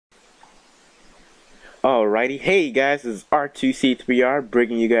Alrighty, hey guys, this is R2C3R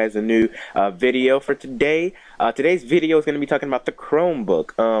bringing you guys a new video for today. Today's video is going to be talking about the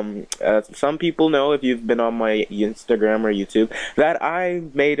Chromebook. Some people know, if you've been on my Instagram or YouTube, that I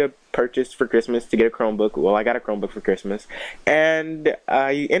made a purchase for Christmas to get a Chromebook. Well, I got a Chromebook for Christmas, and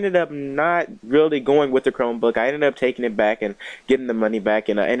I ended up not really going with the Chromebook. I ended up taking it back and getting the money back,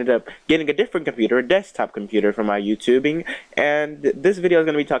 and I ended up getting a different computer, a desktop computer for my YouTubing. And this video is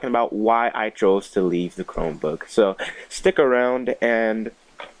going to be talking about why I chose to leave the Chromebook. So stick around, and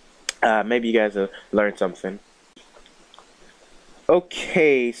maybe you guys will learn something.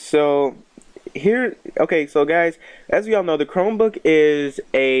 Okay, so guys, as we all know, the Chromebook is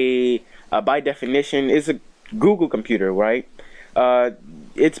by definition, is a Google computer, right?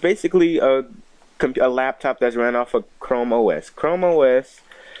 It's basically a laptop that's ran off of Chrome OS. Chrome OS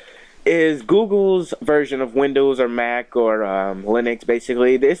is Google's version of Windows or Mac or Linux.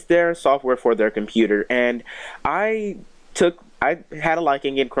 Basically, it's their software for their computer, and I had a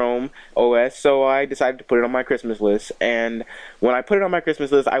liking in Chrome OS, so I decided to put it on my Christmas list. And when I put it on my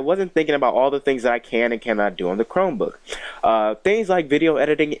Christmas list, I wasn't thinking about all the things that I can and cannot do on the Chromebook. Things like video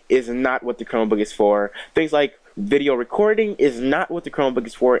editing is not what the Chromebook is for. Things like video recording is not what the Chromebook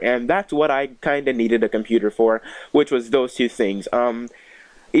is for, and that's what I kind of needed a computer for, which was those two things.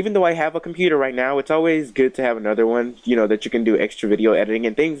 Even though I have a computer right now, it's always good to have another one, you know, that you can do extra video editing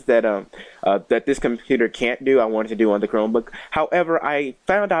and things that that this computer can't do. I wanted to do on the Chromebook. However, I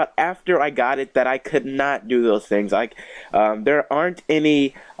found out after I got it that I could not do those things. Like, there aren't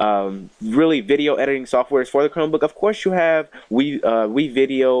any really video editing softwares for the Chromebook. Of course, you have Wii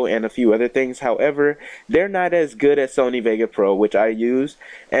Video and a few other things. However, they're not as good as Sony Vega Pro, which I use,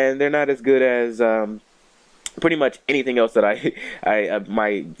 and they're not as good as pretty much anything else that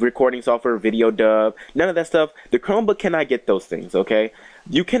my recording software, Video Dub, none of that stuff. The Chromebook cannot get those things, okay?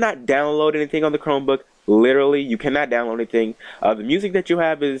 You cannot download anything on the Chromebook. Literally, you cannot download anything. The music that you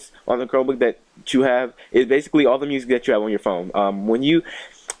have is on the Chromebook that you have is basically all the music that you have on your phone. When you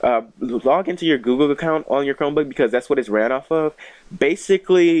log into your Google account on your Chromebook, because that's what it's ran off of,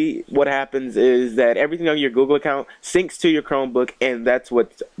 basically what happens is that everything on your Google account syncs to your Chromebook, and that's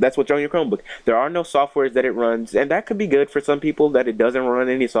what's on your Chromebook. There are no softwares that it runs, and that could be good for some people that it doesn't run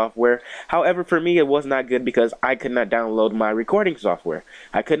any software. However, for me, it was not good because I could not download my recording software.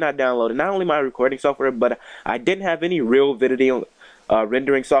 I could not download not only my recording software, but I didn't have any real video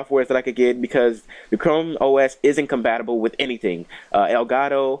rendering softwares that I could get, because the Chrome OS isn't compatible with anything.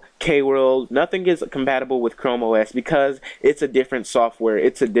 Elgato, K-World, nothing is compatible with Chrome OS because it's a different software.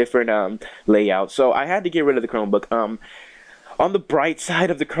 It's a different layout. So I had to get rid of the Chromebook. On the bright side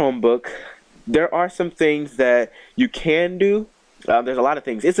of the Chromebook, there are some things that you can do. There's a lot of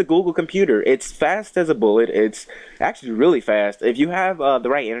things. It's a Google computer. It's fast as a bullet. It's actually really fast. If you have the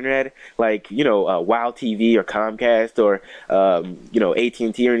right internet, like, you know, WOW TV or Comcast or you know,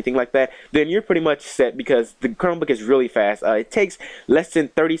 AT&T or anything like that, then you're pretty much set, because the Chromebook is really fast. It takes less than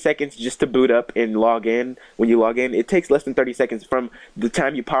 30 seconds just to boot up and log in. When you log in, it takes less than 30 seconds from the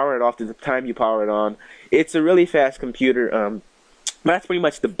time you power it off to the time you power it on. It's a really fast computer. That's pretty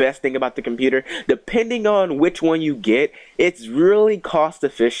much the best thing about the computer. Depending on which one you get, it's really cost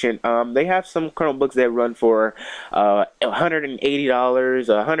efficient. They have some Chromebooks that run for $180,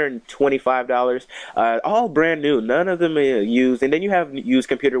 $125, all brand new. None of them are used. And then you have used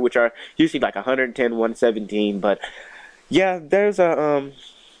computer, which are usually like $110, $117. But yeah, there's yeah,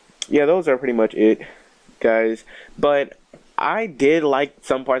 those are pretty much it, guys. But I did like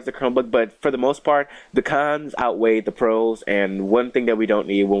some parts of the Chromebook, but for the most part, the cons outweigh the pros. And one thing that we don't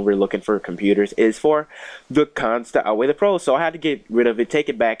need when we're looking for computers is for the cons to outweigh the pros. So I had to get rid of it, take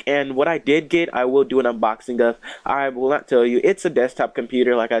it back. And what I did get, I will do an unboxing of. I will not tell you. It's a desktop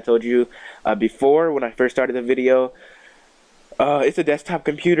computer, like I told you before when I first started the video. It's a desktop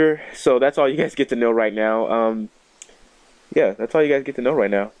computer, so that's all you guys get to know right now. Yeah, that's all you guys get to know right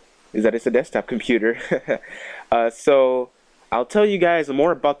now, is that it's a desktop computer. So I'll tell you guys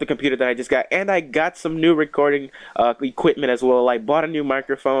more about the computer that I just got, and I got some new recording equipment as well. I bought a new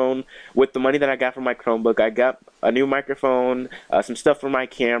microphone with the money that I got from my Chromebook. I got a new microphone, some stuff for my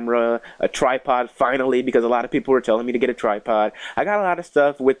camera, a tripod finally, because a lot of people were telling me to get a tripod. I got a lot of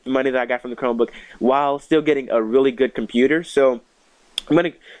stuff with the money that I got from the Chromebook while still getting a really good computer. So I'm going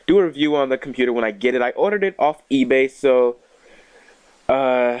to do a review on the computer when I get it. I ordered it off eBay, so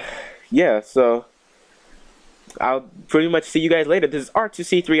yeah, so I'll pretty much see you guys later. This is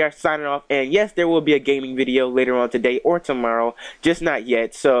R2C3R signing off, and yes, there will be a gaming video later on today or tomorrow, just not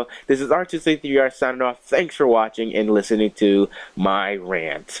yet. So this is R2C3R signing off. Thanks for watching and listening to my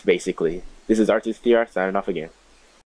rant, basically. This is R2C3R signing off again.